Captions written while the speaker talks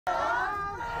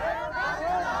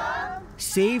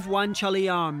Save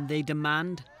Wanchalearm, they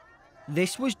demand.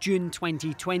 This was June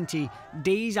 2020,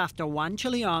 days after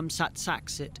Wanchalearm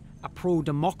Satsaksit, a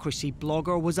pro-democracy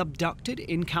blogger, was abducted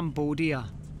in Cambodia.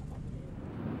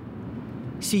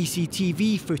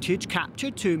 CCTV footage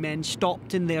captured two men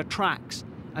stopped in their tracks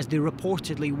as they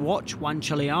reportedly watched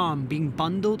Wanchalearm being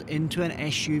bundled into an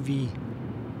SUV.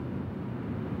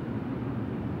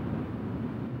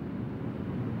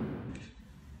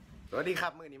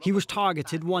 He was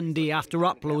targeted one day after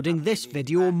uploading this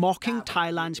video mocking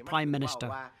Thailand's Prime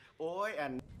Minister.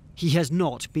 He has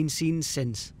not been seen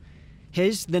since.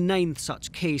 His the 9th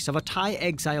such case of a Thai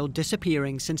exile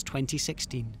disappearing since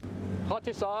 2016.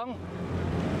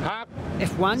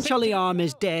 If Wanchalearm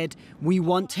is dead, we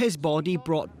want his body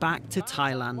brought back to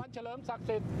Thailand.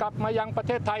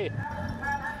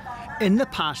 In the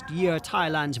past year,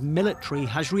 Thailand's military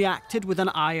has reacted with an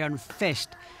iron fist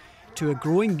to a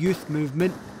growing youth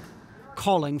movement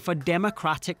calling for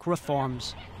democratic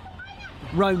reforms,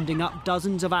 rounding up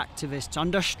dozens of activists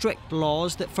under strict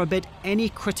laws that forbid any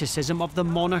criticism of the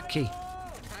monarchy.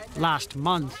 Last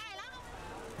month,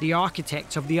 the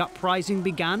architects of the uprising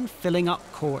began filling up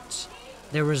courts,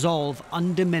 their resolve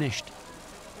undiminished.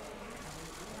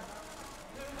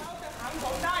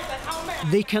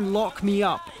 They can lock me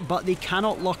up, but they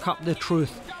cannot lock up the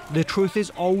truth. The truth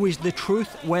is always the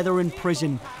truth, whether in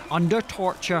prison, under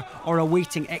torture, or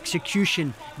awaiting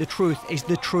execution. The truth is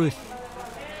the truth.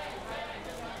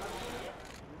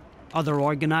 Other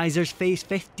organisers face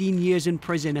 15 years in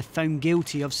prison if found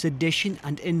guilty of sedition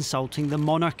and insulting the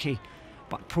monarchy.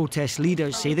 But protest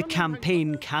leaders say the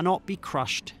campaign cannot be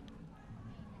crushed.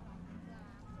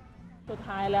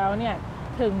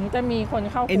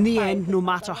 In the end, no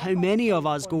matter how many of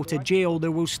us go to jail,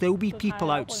 there will still be people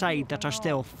outside that are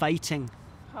still fighting.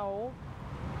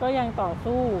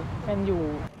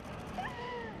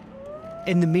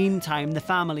 In the meantime, the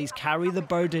families carry the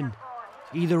burden,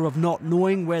 either of not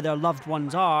knowing where their loved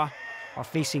ones are or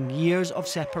facing years of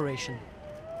separation.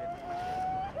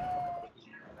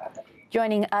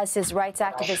 Joining us is rights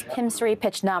activist Pimsri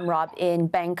Pitchnamrop in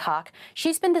Bangkok.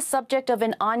 She's been the subject of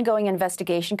an ongoing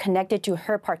investigation connected to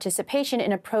her participation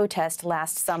in a protest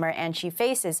last summer, and she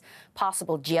faces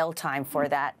possible jail time for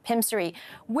that. Pimsri,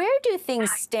 where do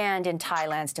things stand in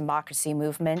Thailand's democracy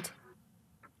movement?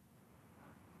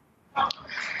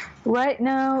 Right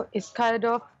now, it's kind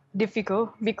of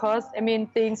difficult because,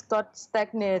 things got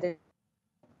stagnated.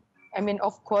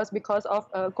 Of course, because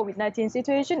of COVID-19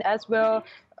 situation as well.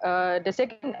 The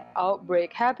second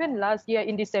outbreak happened last year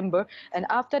in December, and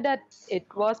after that, it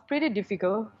was pretty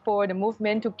difficult for the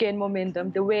movement to gain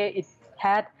momentum the way it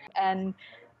had, and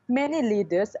many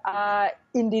leaders are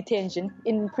in detention,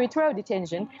 in pretrial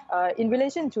detention, in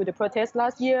relation to the protest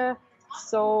last year.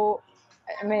 So,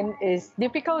 it's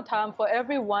difficult time for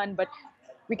everyone, but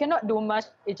we cannot do much.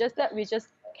 It's just that we just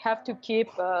have to keep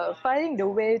fighting the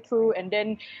way through, and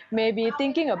then maybe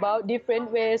thinking about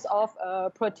different ways of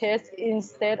protest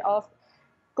instead of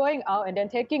going out and then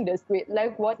taking the street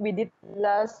like what we did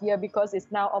last year, because it's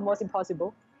now almost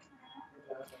impossible.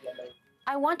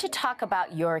 I want to talk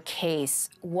about your case.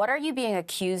 What are you being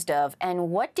accused of,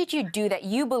 and what did you do that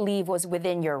you believe was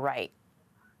within your right?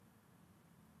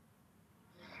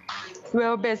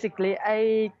 Well, basically,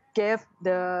 I gave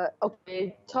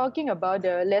talking about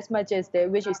the lèse majesté,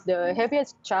 which is the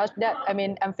heaviest charge that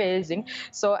I'm facing.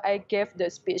 So I gave the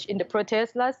speech in the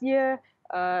protest last year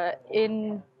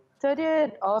in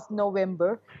 30th of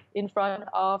November in front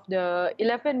of the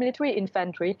 11th Military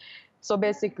Infantry. So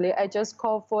basically, I just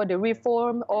call for the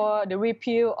reform or the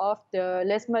repeal of the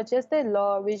lèse majesté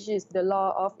law, which is the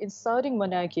law of insulting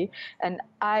monarchy. And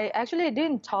I actually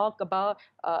didn't talk about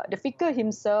the figure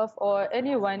himself or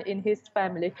anyone in his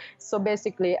family. So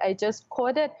basically, I just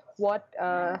quoted what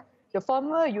the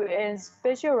former UN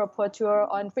Special Rapporteur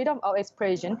on Freedom of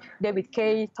Expression, David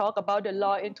Kay, talked about the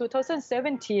law in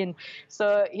 2017.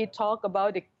 So he talked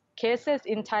about the cases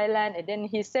in Thailand, and then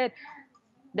he said,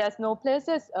 there's no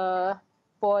places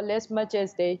for lèse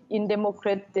majesté in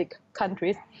democratic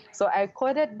countries. So I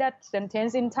quoted that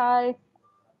sentence in Thai,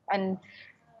 and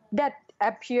that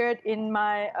appeared in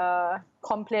my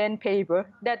complaint paper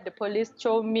that the police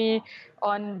showed me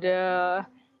on the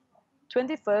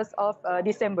 21st of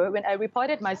December when I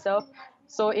reported myself.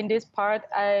 So in this part,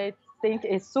 I think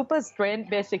it's super strange,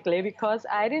 basically, because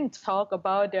I didn't talk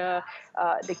about the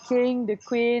king, the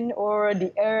queen, or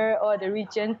the heir, or the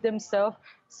regents themselves.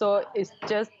 So it's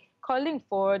just calling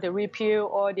for the repeal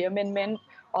or the amendment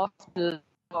of the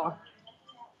law.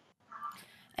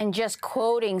 And just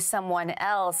quoting someone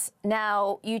else,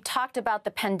 now you talked about the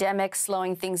pandemic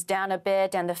slowing things down a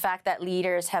bit and the fact that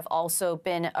leaders have also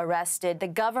been arrested. The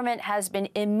government has been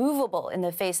immovable in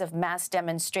the face of mass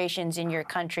demonstrations in your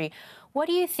country. What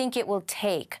do you think it will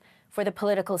take for the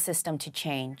political system to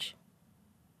change?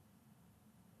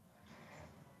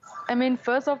 I mean,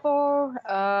 first of all,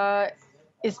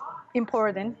 it's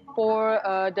important for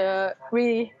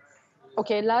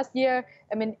last year,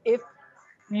 I mean, if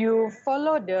you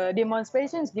follow the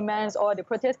demonstrations demands or the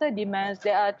protester demands,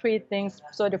 there are three things.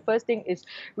 So the first thing is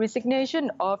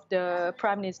resignation of the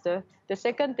prime minister. The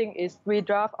second thing is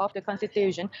redraft of the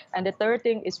constitution. And the third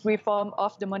thing is reform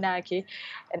of the monarchy.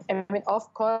 And I mean,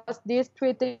 of course, these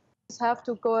three things have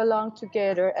to go along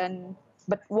together.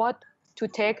 But what to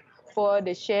take for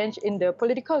the change in the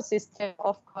political system,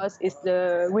 of course, is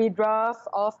the redraft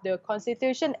of the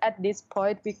constitution at this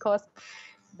point, because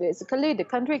basically the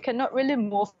country cannot really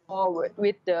move forward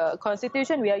with the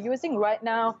constitution we are using right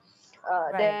now.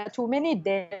 There are too many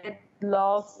dead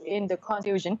laws in the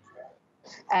constitution.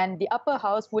 And the upper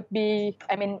house would be,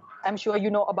 I mean, I'm sure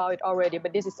you know about it already,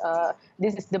 but this is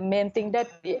the main thing, that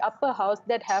the upper house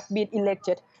that have been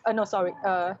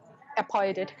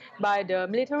appointed by the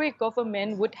military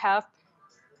government would have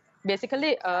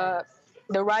basically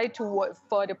the right to vote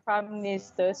for the prime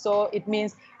minister. So it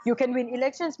means you can win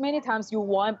elections many times you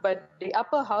want, but the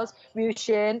upper house will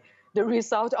change the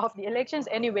result of the elections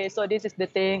anyway. So this is the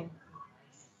thing.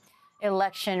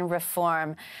 Election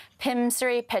reform.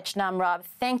 Pimsri Pitchnamrob,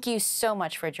 thank you so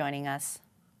much for joining us.